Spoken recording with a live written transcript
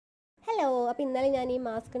അപ്പോൾ ഇന്നലെ ഞാൻ ഈ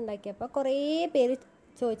മാസ്ക് ഉണ്ടാക്കിയപ്പോൾ കുറേ പേര്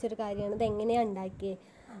ചോദിച്ചൊരു കാര്യമാണ് ഇത് എങ്ങനെയാണ് ഉണ്ടാക്കിയത്,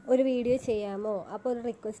 ഒരു വീഡിയോ ചെയ്യാമോ? അപ്പോൾ ഒരു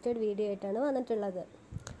റിക്വസ്റ്റഡ് വീഡിയോ ആയിട്ടാണ് വന്നിട്ടുള്ളത്.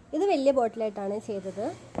 ഇത് വലിയ ബോട്ടിലായിട്ടാണ് ചെയ്തത്.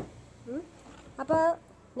 അപ്പോൾ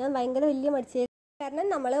ഞാൻ ഭയങ്കര വലിയ മടിച്ച കാരണം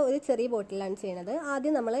നമ്മൾ ഒരു ചെറിയ ബോട്ടിലാണ് ചെയ്യുന്നത്.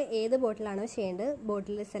 ആദ്യം നമ്മൾ ഏത് ബോട്ടിലാണോ ചെയ്യേണ്ടത്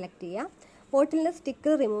ബോട്ടിൽ സെലക്ട് ചെയ്യുക, ബോട്ടിലിൻ്റെ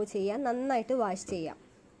സ്റ്റിക്കർ റിമൂവ് ചെയ്യുക, നന്നായിട്ട് വാഷ് ചെയ്യുക.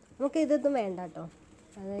 നമുക്ക് ഇതൊന്നും വേണ്ട കേട്ടോ,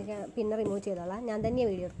 അതൊക്കെ പിന്നെ റിമൂവ് ചെയ്തോളാം, ഞാൻ തന്നെ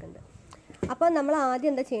വീഡിയോ എടുക്കുന്നുണ്ട്. അപ്പോൾ നമ്മൾ ആദ്യം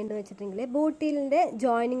എന്താ ചെയ്യേണ്ടത് വെച്ചിട്ടുണ്ടെങ്കിൽ ബോട്ടിലിൻ്റെ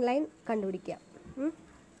ജോയിനിങ് ലൈൻ കണ്ടുപിടിക്കുക.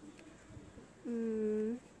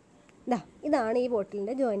 ഇതാണ് ഈ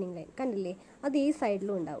ബോട്ടിലിൻ്റെ ജോയിനിങ് ലൈൻ, കണ്ടില്ലേ? അത് ഈ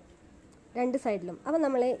സൈഡിലും ഉണ്ടാവും, രണ്ട് സൈഡിലും. അപ്പോൾ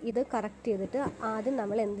നമ്മൾ ഇത് കറക്റ്റ് ചെയ്തിട്ട് ആദ്യം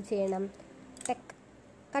നമ്മൾ എന്ത് ചെയ്യണം,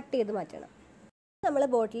 കട്ട് ചെയ്ത് മാറ്റണം. നമ്മൾ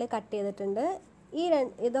ബോട്ടിൽ കട്ട് ചെയ്തിട്ടുണ്ട്.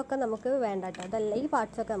 ഇതൊക്കെ നമുക്ക് വേണ്ട കേട്ടോ, അതല്ല ഈ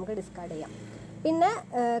പാർട്സൊക്കെ നമുക്ക് ഡിസ്കാർഡ് ചെയ്യാം. പിന്നെ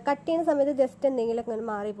കട്ട് ചെയ്യുന്ന സമയത്ത് ജസ്റ്റ് എന്തെങ്കിലുമൊക്കെ ഇങ്ങനെ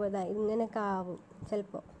മാറിപ്പോയതാ ഇങ്ങനെയൊക്കെ ആവും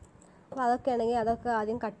ചിലപ്പോൾ. അപ്പോൾ അതൊക്കെ ആണെങ്കിൽ അതൊക്കെ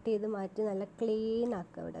ആദ്യം കട്ട് ചെയ്ത് മാറ്റി നല്ല ക്ലീൻ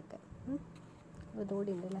ആക്കുക. ഇവിടെയൊക്കെ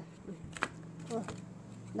ഇതുകൂടി ഉണ്ടല്ലേ,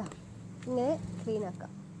 ഇങ്ങനെ ക്ലീൻ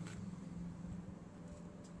ആക്കാം.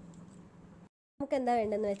 നമുക്ക് എന്താ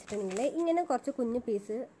വേണ്ടതെന്ന് വെച്ചിട്ടുണ്ടെങ്കിൽ ഇങ്ങനെ കുറച്ച് കുഞ്ഞു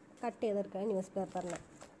പീസ് കട്ട് ചെയ്തെടുക്കുക ന്യൂസ് പേപ്പറിന്.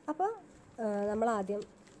 അപ്പോൾ നമ്മൾ ആദ്യം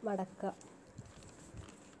മടക്കുക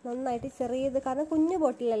നന്നായിട്ട്, ചെറിയത്, കാരണം കുഞ്ഞു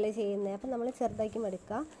ബോട്ടിലല്ലേ ചെയ്യുന്നത്, അപ്പോൾ നമ്മൾ ചെറുതാക്കി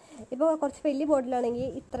മടക്കുക. ഇപ്പോൾ കുറച്ച് വലിയ ബോട്ടിലാണെങ്കിൽ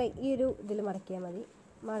ഈ ഒരു ഇതിൽ മടക്കിയാൽ മതി.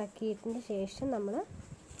 മടക്കിയതിന് ശേഷം നമ്മൾ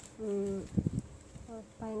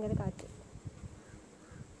ഭയങ്കര കാറ്റ്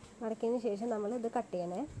മടക്കിയതിന് ശേഷം നമ്മൾ ഇത് കട്ട്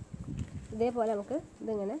ചെയ്യണേ. ഇതേപോലെ നമുക്ക്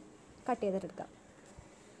ഇതിങ്ങനെ കട്ട് ചെയ്തിട്ടെടുക്കാം.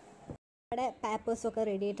 നമ്മുടെ പേപ്പേഴ്സൊക്കെ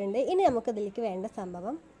റെഡി ആയിട്ടുണ്ട്. ഇനി നമുക്ക് ഇതിലേക്ക് വേണ്ട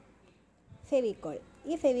സംഭവം ഫെവിക്കോൾ.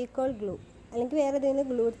 ഈ ഫെവിക്കോൾ ഗ്ലൂ അല്ലെങ്കിൽ വേറെ ഏതെങ്കിലും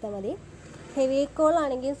ഗ്ലൂ എടുത്താൽ മതി. ഫെവിക്കോൾ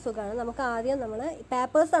ആണെങ്കിൽ സുഖമാണ്. നമുക്ക് ആദ്യം നമ്മൾ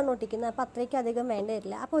പേപ്പേഴ്സാണ് ഒട്ടിക്കുന്നത്, അപ്പോൾ അത്രയ്ക്ക് അധികം വേണ്ട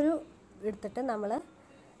വരില്ല. അപ്പോൾ ഒരു എടുത്തിട്ട്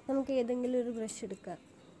നമുക്ക് ഏതെങ്കിലും ഒരു ബ്രഷ് എടുക്കുക.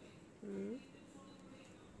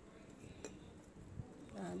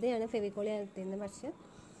 അതാണ് ഫെവിക്കോൾ എടുത്തിരുന്ന ബ്രഷ്.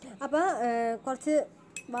 അപ്പോൾ കുറച്ച്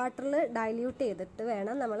വാട്ടറിൽ ഡൈല്യൂട്ട് ചെയ്തിട്ട്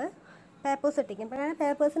വേണം നമ്മൾ പേപ്പേഴ്സ് ഒട്ടിക്കാൻ. കാരണം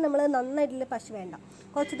പേപ്പേഴ്സ് നമ്മൾ നന്നായിട്ടുള്ള പശ വേണ്ട,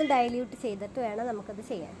 കുറച്ചത് ഡൈല്യൂട്ട് ചെയ്തിട്ട് വേണം നമുക്കത്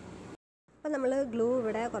ചെയ്യാൻ. അപ്പോൾ നമ്മൾ ഗ്ലൂ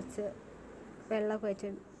ഇവിടെ കുറച്ച് വെള്ളമൊക്കെ വെച്ച്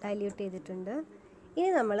ഡൈല്യൂട്ട് ചെയ്തിട്ടുണ്ട്. ഇനി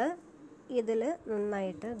നമ്മൾ ഇതിൽ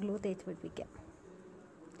നന്നായിട്ട് ഗ്ലൂ തേച്ച് പിടിപ്പിക്കാം.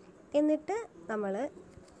 എന്നിട്ട് നമ്മൾ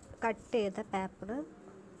കട്ട് ചെയ്ത പേപ്പർ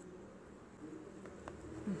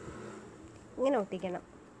ഇങ്ങനെ ഒട്ടിക്കണം.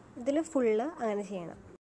 ഇതിൽ ഫുള്ള് അങ്ങനെ ചെയ്യണം.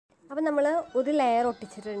 അപ്പോൾ നമ്മൾ ഒരു ലെയർ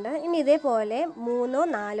ഒട്ടിച്ചിട്ടുണ്ട്. ഇനി ഇതേപോലെ 3 or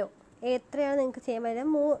 4 എത്രയാണ് നിങ്ങൾക്ക് ചെയ്യാൻ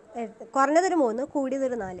പറ്റുക, കുറഞ്ഞതൊരു 3,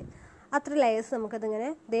 കൂടിയതൊരു 4, അത്ര ലെയേഴ്സ് നമുക്കതിങ്ങനെ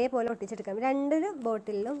ഇതേപോലെ ഒട്ടിച്ചെടുക്കാം. 2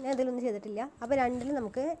 ബോട്ടിലും ഞാൻ ഇതിലൊന്നും ചെയ്തിട്ടില്ല. അപ്പോൾ 2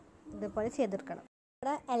 നമുക്ക് ഇതേപോലെ ചെയ്തെടുക്കണം.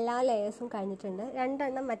 ഇവിടെ എല്ലാ ലെയേഴ്സും കഴിഞ്ഞിട്ടുണ്ട്. 2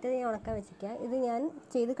 എണ്ണം മറ്റേത് ഞാൻ ഉണക്കാൻ വെച്ചിരിക്കുക. ഇത് ഞാൻ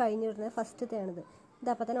ചെയ്ത് കഴിഞ്ഞിരുന്നത് ഫസ്റ്റത്തെയാണിത്.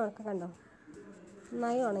 ഇതപ്പോൾ തന്നെ ഉണക്കം കണ്ടോ,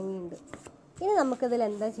 നന്നായി ഉണങ്ങിയിട്ടുണ്ട്. ഇനി നമുക്കിതിൽ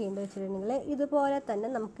എന്താ ചെയ്യേണ്ടത് വെച്ചിട്ടുണ്ടെങ്കിൽ ഇതുപോലെ തന്നെ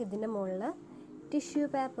നമുക്ക് ഇതിൻ്റെ മുകളിൽ ടിഷ്യൂ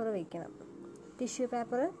പേപ്പർ വയ്ക്കണം. Tissue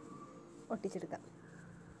paper ഒട്ടിച്ചെടുക്കാം.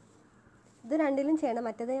 ഇത് 2ലും ചെയ്യണം.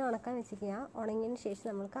 മറ്റേത് ഉണക്കാൻ വെച്ചിരിക്കുക. ഉണങ്ങിയതിന് ശേഷം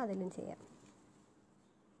നമുക്ക് അതിലും ചെയ്യാം.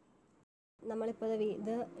 നമ്മളിപ്പോൾ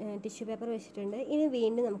ഇത് ടിഷ്യൂ പേപ്പർ വെച്ചിട്ടുണ്ട്. ഇനി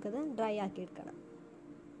വീണ്ടും നമുക്കത് ഡ്രൈ ആക്കി എടുക്കണം.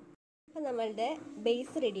 അപ്പോൾ നമ്മളുടെ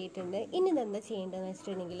ബേസ് റെഡി ആയിട്ടുണ്ട്. ഇനി ഇതെന്താ ചെയ്യേണ്ടതെന്ന്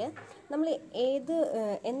വെച്ചിട്ടുണ്ടെങ്കിൽ നമ്മൾ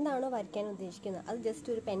എന്താണോ വരയ്ക്കാൻ ഉദ്ദേശിക്കുന്നത് അത് ജസ്റ്റ്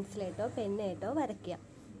ഒരു പെൻസിലായിട്ടോ പെന്നായിട്ടോ വരയ്ക്കുക.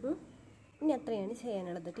 ഇനി അത്രയാണ്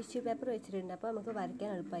ചെയ്യാനുള്ളത്. ടിഷ്യൂ പേപ്പർ വെച്ചിട്ടുണ്ട്, അപ്പോൾ നമുക്ക് വരയ്ക്കാൻ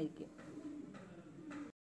എളുപ്പമായിരിക്കും.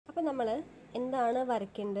 അപ്പോൾ നമ്മൾ എന്താണ്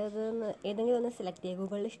വരയ്ക്കേണ്ടതെന്ന് ഏതെങ്കിലും ഒന്ന് സെലക്ട് ചെയ്യുക.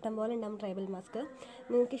 ഗൂഗിളിൽ ഇഷ്ടം പോലെ ഉണ്ടാകും ട്രൈബൽ മാസ്ക്.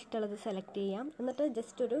 നിങ്ങൾക്ക് ഇഷ്ടമുള്ളത് സെലക്ട് ചെയ്യാം. എന്നിട്ട്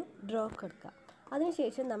ജസ്റ്റ് ഒരു ഡ്രോ എടുക്കുക.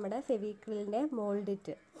 അതിനുശേഷം നമ്മുടെ ഫെവിക്രിലിൻ്റെ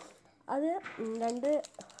മോൾഡിറ്റ് അത്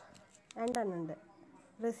രണ്ടെണ്ണം ഉണ്ട്.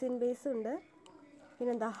 റെസിൻ ബേസും ഉണ്ട്,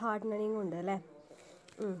 പിന്നെന്താ ഹാർഡനിങ്ങും ഉണ്ട് അല്ലേ.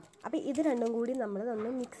 അപ്പോൾ ഇത് രണ്ടും കൂടി നമ്മൾ ഒന്ന്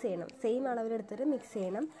മിക്സ് ചെയ്യണം. സെയിം അളവിലെടുത്തിട്ട് മിക്സ്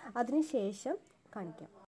ചെയ്യണം. അതിനുശേഷം കാണിക്കാം.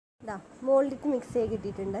 മോൾഡിറ്റ് മിക്സ് ചെയ്ത്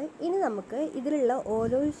കിട്ടിയിട്ടുണ്ട്. ഇനി നമുക്ക് ഇതിലുള്ള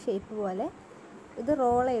ഓരോ ഷേപ്പ് പോലെ ഇത്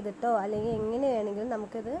റോൾ ചെയ്തിട്ടോ അല്ലെങ്കിൽ എങ്ങനെ വേണമെങ്കിലും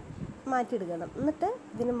നമുക്കിത് മാറ്റിയെടുക്കണം. എന്നിട്ട്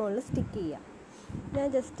ഇതിന് മുകളിൽ സ്റ്റിക്ക് ചെയ്യാം. ഞാൻ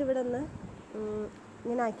ജസ്റ്റ് ഇവിടെ ഒന്ന്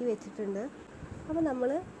ഇങ്ങനെ ആക്കി വെച്ചിട്ടുണ്ട്. അപ്പോൾ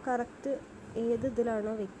നമ്മൾ കറക്റ്റ് ഏത്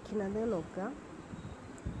ഇതിലാണോ വെക്കുന്നത് നോക്കുക.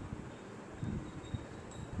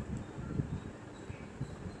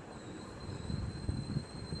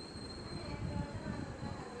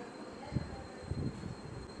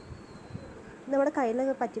 നമ്മുടെ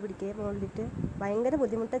കയ്യിലൊക്കെ പറ്റി പിടിക്കുക. മോൾഡിറ്റ് ഭയങ്കര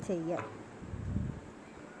ബുദ്ധിമുട്ടാണ് ചെയ്യാൻ.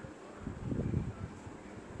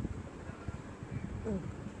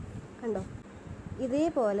 കണ്ടോ,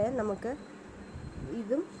 ഇതേപോലെ നമുക്ക്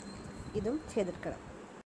ഇതും ചെയ്തെടുക്കണം.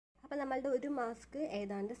 അപ്പോൾ നമ്മളുടെ ഒരു മാസ്ക്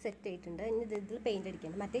ഏതാണ്ട് സെറ്റ് ആയിട്ടുണ്ട്. ഇനി ഇതിൽ പെയിൻ്റ്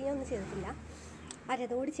അടിക്കണം. മറ്റേ ഞാൻ ഒന്നും ചെയ്തിട്ടില്ല,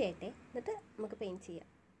 മറ്റേതും കൂടി ചെയ്യട്ടെ, എന്നിട്ട് നമുക്ക് പെയിൻറ്റ് ചെയ്യാം.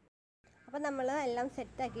 അപ്പോൾ നമ്മൾ എല്ലാം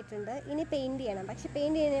സെറ്റാക്കിയിട്ടുണ്ട്. ഇനി പെയിൻറ്റ് ചെയ്യണം. പക്ഷെ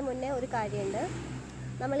പെയിൻറ്റ് ചെയ്യുന്നതിന് മുന്നേ ഒരു കാര്യമുണ്ട്.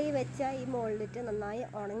 നമ്മൾ ഈ വെച്ച ഈ മോൾഡിട്ട് നന്നായി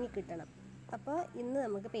ഉണങ്ങി കിട്ടണം. അപ്പോൾ ഇന്ന്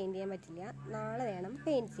നമുക്ക് പെയിൻറ്റ് ചെയ്യാൻ പറ്റില്ല, നാളെ വേണം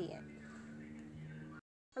പെയിൻറ്റ് ചെയ്യാൻ.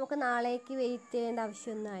 നമുക്ക് നാളേക്ക് വെയിറ്റ് ചെയ്യേണ്ട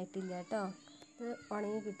ആവശ്യമൊന്നും ആയിട്ടില്ല കേട്ടോ. ഇത്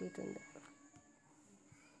ഉണങ്ങി കിട്ടിയിട്ടുണ്ട്.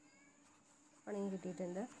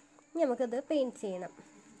 ഇനി നമുക്കിത് പെയിൻറ്റ് ചെയ്യണം.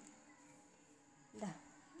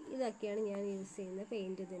 ഇതൊക്കെയാണ് ഞാൻ യൂസ് ചെയ്യുന്നത്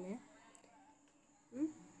പെയിൻറ്റ്. ഇതിന്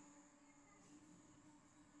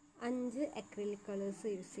 5 അക്രിലിക് കളേഴ്സ്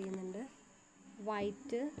യൂസ് ചെയ്യുന്നുണ്ട്.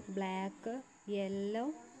 വൈറ്റ്, ബ്ലാക്ക്, യെല്ലോ,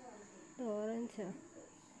 ഇത് ഓറഞ്ച്,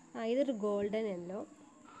 ഇതൊരു ഗോൾഡൻ യെല്ലോ,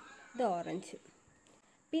 ഇത് ഓറഞ്ച്.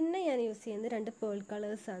 പിന്നെ ഞാൻ യൂസ് ചെയ്യുന്നത് 2 പേൾ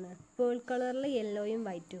കളേഴ്സാണ്. പേൾ കളറിൽ യെല്ലോയും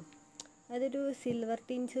വൈറ്റും. അതൊരു സിൽവർ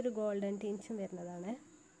ടിഞ്ചും ഒരു ഗോൾഡൻ ടിഞ്ചും വരുന്നതാണ്.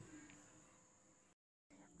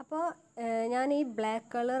 അപ്പോൾ ഞാൻ ഈ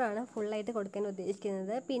ബ്ലാക്ക് കളറാണ് ഫുള്ളായിട്ട് കൊടുക്കാൻ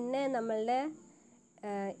ഉദ്ദേശിക്കുന്നത്. പിന്നെ നമ്മളുടെ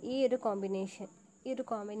ഈ ഒരു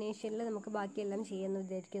കോമ്പിനേഷനിൽ നമുക്ക് ബാക്കിയെല്ലാം ചെയ്യാമെന്ന്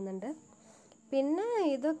വിചാരിക്കുന്നുണ്ട്. പിന്നെ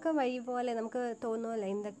ഇതൊക്കെ വഴി പോലെ നമുക്ക് തോന്നുമല്ലോ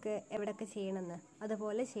എന്തൊക്കെ എവിടെയൊക്കെ ചെയ്യണമെന്ന്,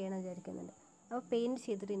 അതുപോലെ ചെയ്യണം വിചാരിക്കുന്നുണ്ട്. അപ്പോൾ പെയിൻറ്റ്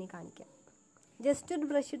ചെയ്തിട്ട് ഇനി കാണിക്കാം. ജസ്റ്റ് ഒരു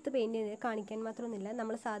ബ്രഷ് എടുത്ത് പെയിൻറ്റ് ചെയ്ത് കാണിക്കാൻ മാത്രമൊന്നുമില്ല,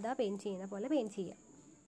 നമ്മൾ സാധാ പെയിൻറ്റ് ചെയ്യുന്ന പോലെ പെയിൻറ്റ് ചെയ്യാം.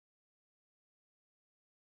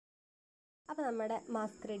 അപ്പോൾ നമ്മുടെ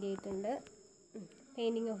മാസ്ക് റെഡി ആയിട്ടുണ്ട്.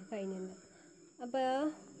 പെയിൻറ്റിങ് ഒക്കെ കഴിഞ്ഞിട്ടുണ്ട്. അപ്പോൾ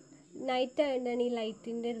നൈറ്റ് ആയതുകൊണ്ടാണ് ഈ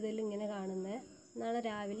ലൈറ്റിൻ്റെ ഇതിൽ ഇങ്ങനെ കാണുന്നത്. നാളെ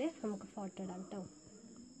രാവിലെ നമുക്ക് ഫോട്ടോ ഇടാം കേട്ടോ.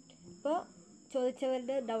 അപ്പോൾ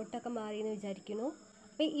ചോദിച്ചവരുടെ ഡൗട്ടൊക്കെ മാറിയെന്ന് വിചാരിക്കുന്നു.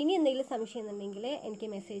 അപ്പോൾ ഇനി എന്തെങ്കിലും സംശയം ഉണ്ടെങ്കിൽ എനിക്ക്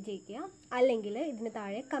മെസ്സേജ് അയയ്ക്കുക, അല്ലെങ്കിൽ ഇതിന്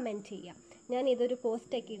താഴെ കമൻറ്റ് ചെയ്യുക. ഞാൻ ഇതൊരു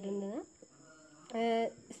പോസ്റ്റ് ആക്കിയിട്ടുണ്ട്.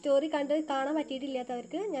 സ്റ്റോറി കാണാൻ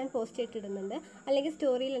പറ്റിയിട്ടില്ലാത്തവർക്ക് ഞാൻ പോസ്റ്റ് ഇട്ടിടുന്നുണ്ട്. അല്ലെങ്കിൽ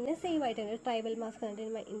സ്റ്റോറിയിൽ തന്നെ സേവ് ആയിട്ടുണ്ട്. ട്രൈബൽ മാസ്ക്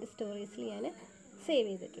കണ്ടിട്ട് എൻ്റെ സ്റ്റോറീസിൽ ഞാൻ സേവ്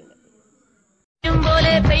ചെയ്തിട്ടുണ്ട്.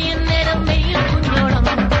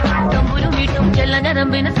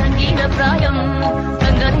 സംഗീത പ്രായം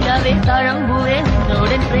താഴമ്പൂവേ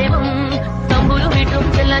നിന്നോടൻ പ്രേമം തമ്പുരു വീട്ടും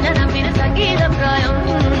ചെല്ല നരമ്പിന് സംഗീത പ്രായം